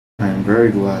I am very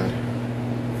glad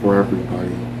for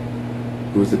everybody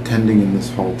who is attending in this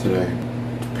hall today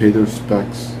to pay the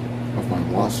respects of my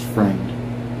lost friend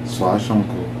 /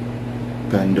 uncle,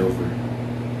 Ben Dover.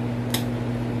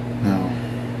 Now,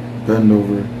 Ben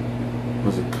Dover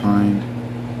was a kind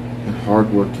and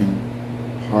hard-working,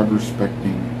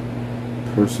 hard-respecting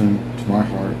person to my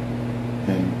heart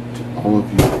and to all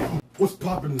of you. What's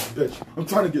poppin' this bitch? I'm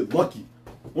trying to get lucky.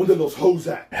 Where those hoes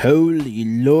at? Holy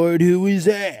Lord, who is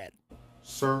that?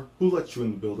 Sir, who let you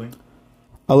in the building?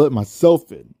 I let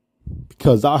myself in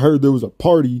because I heard there was a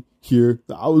party here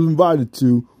that I was invited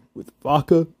to with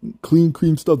vodka and clean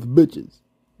cream stuffed bitches.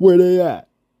 Where they at?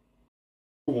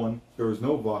 Number 1, there was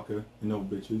no vodka and no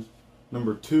bitches.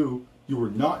 Number 2, you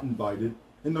were not invited.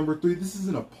 And number 3, this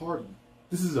isn't a party.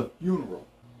 This is a funeral.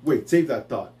 Wait, save that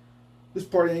thought. This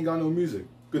party ain't got no music.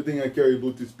 Good thing I carry a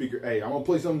Bluetooth speaker. Hey, I'm gonna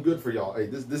play something good for y'all. Hey,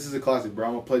 this is a classic, bro.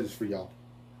 I'm gonna play this for y'all.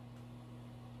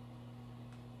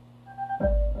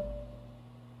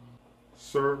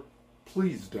 Sir,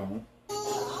 please don't.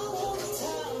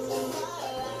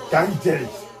 Daddy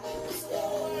titties.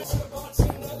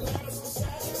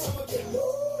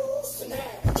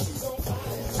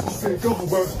 Okay, go,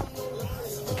 bro.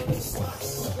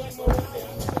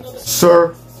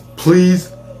 Sir,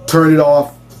 please turn it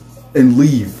off and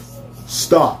leave.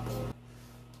 Stop.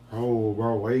 Oh,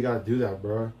 bro, why you gotta do that,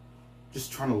 bro?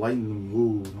 Just trying to lighten the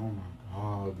mood. Oh my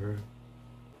god, bro.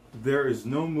 There is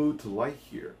no mood to light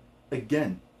here.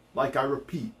 Again, like I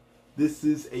repeat, this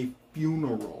is a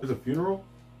funeral. It's a funeral?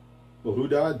 Well, who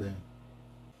died then?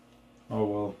 Oh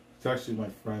well, it's actually my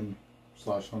friend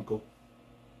 / uncle.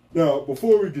 Now,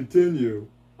 before we continue,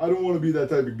 I don't want to be that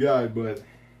type of guy, but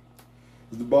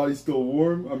is the body still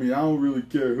warm? I mean, I don't really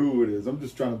care who it is. I'm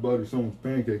just trying to butter someone's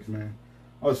pancakes, man.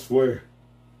 I swear.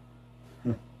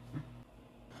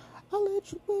 I'll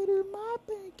let you butter my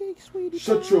pancakes, sweetie.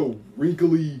 Shut your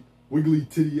wrinkly, wiggly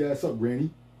titty ass up, Granny.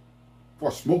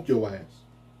 Before I smoke your ass.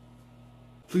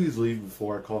 Please leave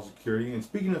before I call security. And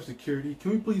speaking of security,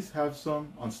 can we please have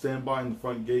some on standby in the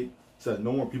front gate so that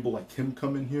no more people like him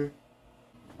come in here?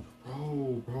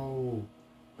 Bro.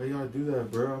 Why you gotta do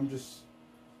that, bro? I'm just...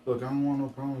 Look, I don't want no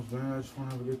problems, man. I just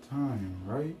want to have a good time,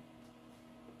 right?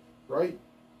 Right?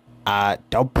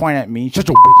 Don't point at me. Shut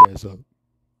your bitch ass up.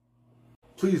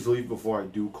 Please leave before I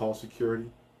do call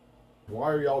security. Why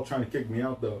are y'all trying to kick me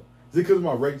out, though? Is it because of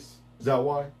my race? Is that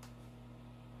why?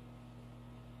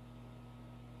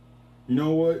 You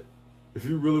know what? If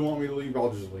you really want me to leave,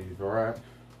 I'll just leave, alright?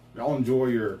 Y'all enjoy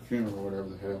your funeral or whatever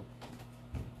the hell.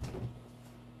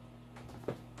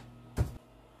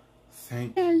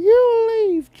 Thank Yeah, you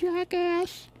leave,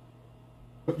 jackass.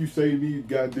 What you say to me, you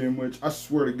goddamn witch, I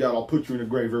swear to God, I'll put you in the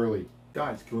grave early.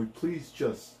 Guys, can we please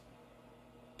just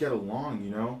get along,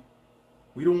 you know?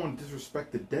 We don't want to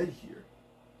disrespect the dead here.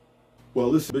 Well,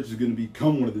 this bitch is gonna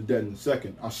become one of the dead in a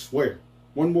second, I swear.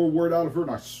 One more word out of her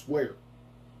and I swear.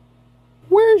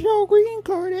 Where's your green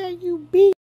card at, you bitch?